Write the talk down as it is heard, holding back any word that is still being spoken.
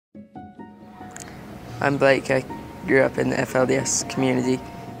I'm Blake. I grew up in the FLDS community.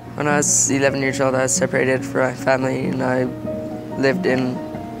 When I was 11 years old, I was separated from my family and I lived in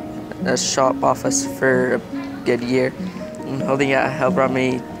a shop office for a good year. And Holding Out Help brought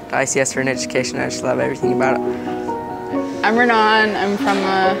me to ICS for an education. I just love everything about it. I'm Renan. I'm from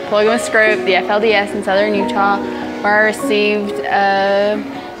a polygamous group, the FLDS in Southern Utah, where I received a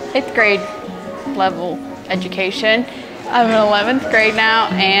 8th grade level education. I'm in 11th grade now,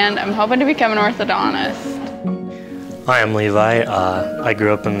 and I'm hoping to become an orthodontist. Hi, I'm Levi. I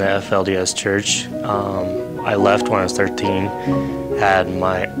grew up in the FLDS church. I left when I was 13. Had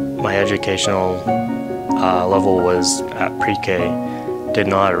my educational level was at pre-K. Didn't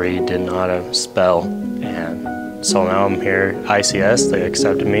know how to read, didn't know how to spell, and so now I'm here at ICS. They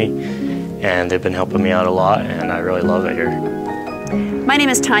accepted me, and they've been helping me out a lot, and I really love it here. My name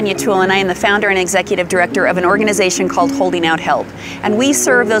is Tanya Toole, and I am the founder and executive director of an organization called Holding Out Help, and we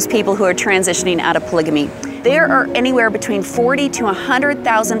serve those people who are transitioning out of polygamy. There are anywhere between 40 to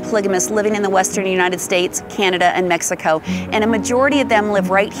 100,000 polygamists living in the western United States, Canada, and Mexico, and a majority of them live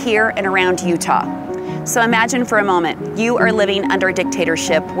right here and around Utah. So imagine for a moment, you are living under a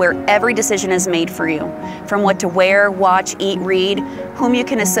dictatorship where every decision is made for you, from what to wear, watch, eat, read, whom you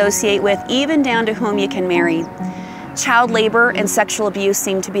can associate with, even down to whom you can marry. Child labor and sexual abuse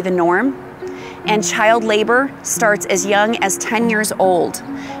seem to be the norm, and child labor starts as young as 10 years old.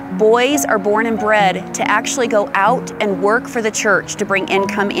 Boys are born and bred to actually go out and work for the church to bring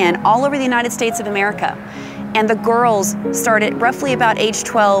income in all over the United States of America. And the girls start at roughly about age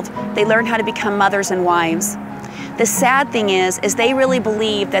 12, they learn how to become mothers and wives. The sad thing is they really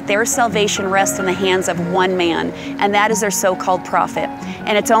believe that their salvation rests in the hands of one man, and that is their so-called prophet.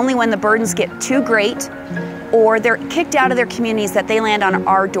 And it's only when the burdens get too great or they're kicked out of their communities that they land on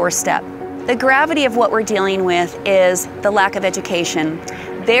our doorstep. The gravity of what we're dealing with is the lack of education.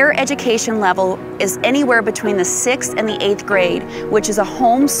 Their education level is anywhere between the 6th and the 8th grade, which is a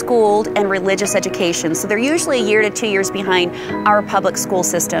homeschooled and religious education. So they're usually a year to 2 years behind our public school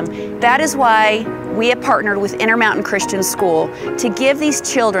system. That is why we have partnered with Intermountain Christian School to give these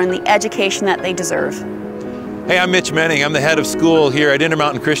children the education that they deserve. Hey, I'm Mitch Menning. I'm the head of school here at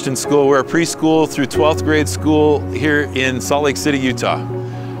Intermountain Christian School. We're a preschool through 12th grade school here in Salt Lake City, Utah.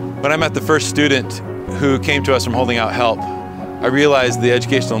 When I met the first student who came to us from Holding Out Help, I realized the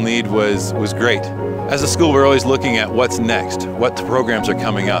educational need was great. As a school, we're always looking at what's next, what programs are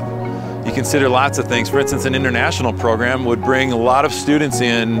coming up. You consider lots of things. For instance, an international program would bring a lot of students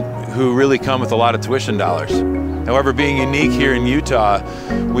in who really come with a lot of tuition dollars. However, being unique here in Utah,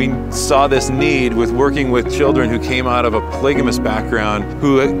 we saw this need with working with children who came out of a polygamous background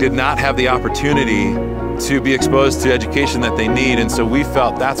who did not have the opportunity to be exposed to education that they need, and so we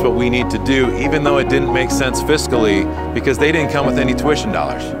felt that's what we need to do, even though it didn't make sense fiscally because they didn't come with any tuition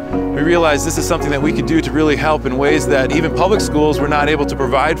dollars. We realized this is something that we could do to really help in ways that even public schools were not able to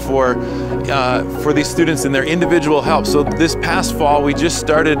provide for these students in their individual help. So this past fall, we just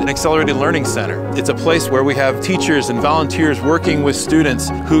started an accelerated learning center. It's a place where we have teachers and volunteers working with students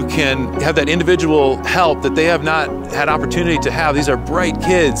who can have that individual help that they have not had opportunity to have. These are bright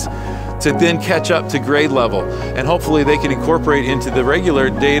kids to then catch up to grade level, and hopefully they can incorporate into the regular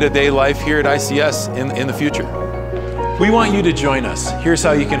day-to-day life here at ICS in the future. We want you to join us. Here's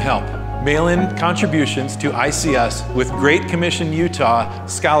how you can help. Mail in contributions to ICS with Great Commission Utah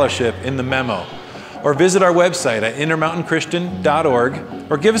scholarship in the memo, or visit our website at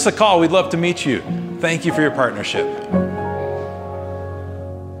intermountainchristian.org, or give us a call. We'd love to meet you. Thank you for your partnership.